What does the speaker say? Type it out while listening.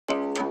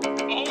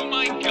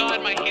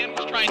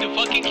trying to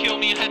fucking kill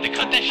me and had to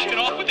cut that shit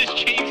off with his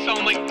chainsaw.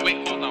 I'm like,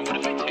 wait, hold on, what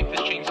if I take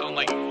this chainsaw? I'm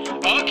like,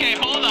 okay,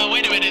 hold on,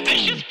 wait a minute, this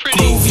shit's pretty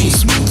Groovy,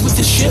 smooth with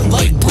the shit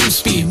like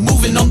Bruce B.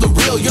 Moving on the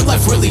real, your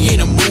life really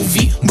ain't a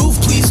movie. Move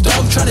please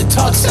dog, trying to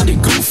talk sounded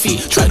goofy.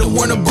 Try to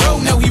warn a bro,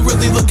 now he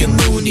really looking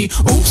loony.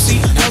 Oopsie,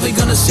 now they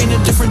gonna sing a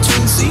different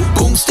tune, see?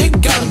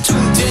 Boomstick got him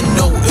tuned in,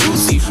 no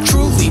Uzi.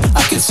 Truly,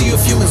 I can see you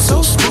feeling so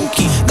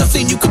spooky.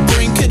 Nothing you could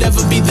bring could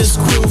ever be this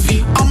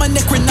groovy. On my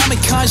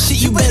Necronomicon shit,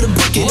 you better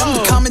book it. I'm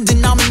the common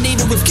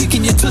denominator with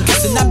kicking your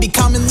tuchus, and I be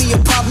commonly a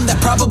problem that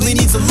probably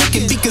needs a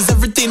looking, because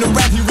everything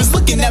around here is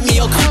looking at me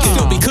all crooked.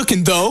 Don't be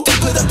cooking though. They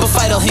put up a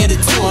fight, I'll hand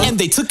it to them, and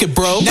they took it,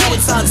 bro. Now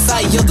it's on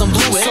site, yo, done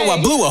blew it. So I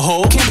blew a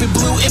hole. Can't be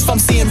blue if I'm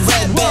seeing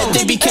red. Bad,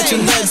 they be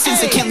catching lead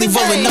since they can't leave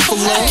well enough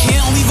alone.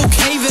 Can't leave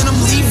okay, then I'm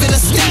leaving a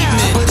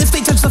statement. But if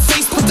they touch the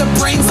face, put their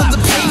brains on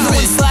the pavement.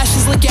 When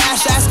slashes like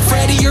Ash, ask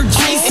Freddy or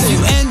Jason. If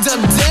you end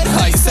up dead,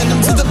 I send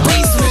them to the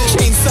basement.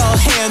 Chainsaw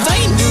hand, I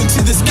ain't new to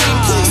this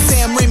gameplay.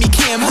 Sam Raimi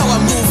cam, how I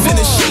move in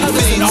a shape.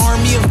 There's an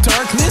army of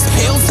darkness,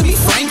 hail to me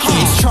frankly.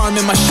 Charm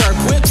in my sharp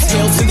whip,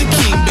 hail to the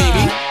king,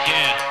 baby.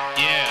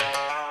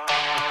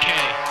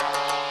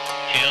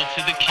 Hail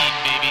to the king,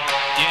 baby.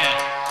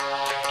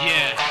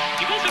 Yeah.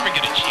 You guys ever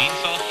get a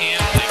chainsaw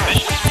hand? Like, that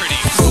shit's pretty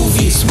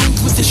Groovy, smooth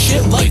with the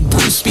shit like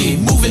Bruce B.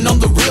 Moving on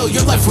the real,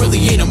 your life really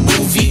ain't a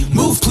movie.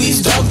 Move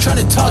please dog,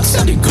 trying to talk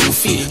sounded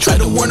goofy. Try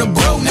to warn a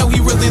bro, now he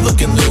really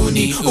looking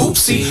loony.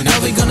 Oopsie, now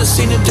they gonna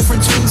sing a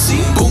different tune,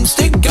 see?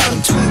 Boomstick got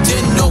him tuned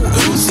in, no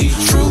Uzi.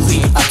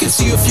 Truly, I can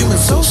see you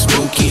feeling so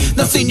spooky.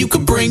 Nothing you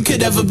could bring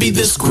could ever be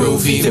this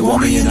groovy. They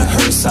want me in a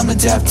hearse, I'm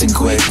adapting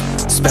quick.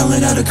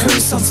 Spelling out a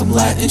curse on some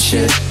Latin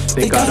shit.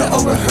 They gotta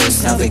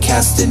over-rehearse, now they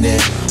casting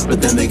it. But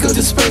then they go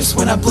disperse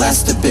when I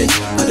blast a bit.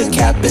 Put a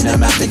cap in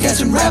them after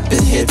catching rapid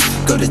hits.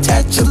 Go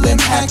detach a limb,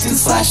 hacked and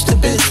slashed a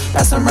bit.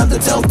 Pass around the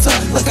delta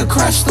like I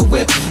crashed the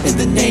whip. In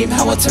the name,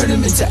 how I turn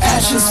him into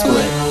ash and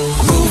split.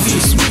 Groovy,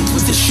 smooth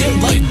with the shit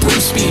like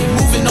Bruce B.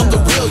 Moving on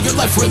the real, your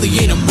life really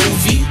ain't a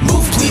movie.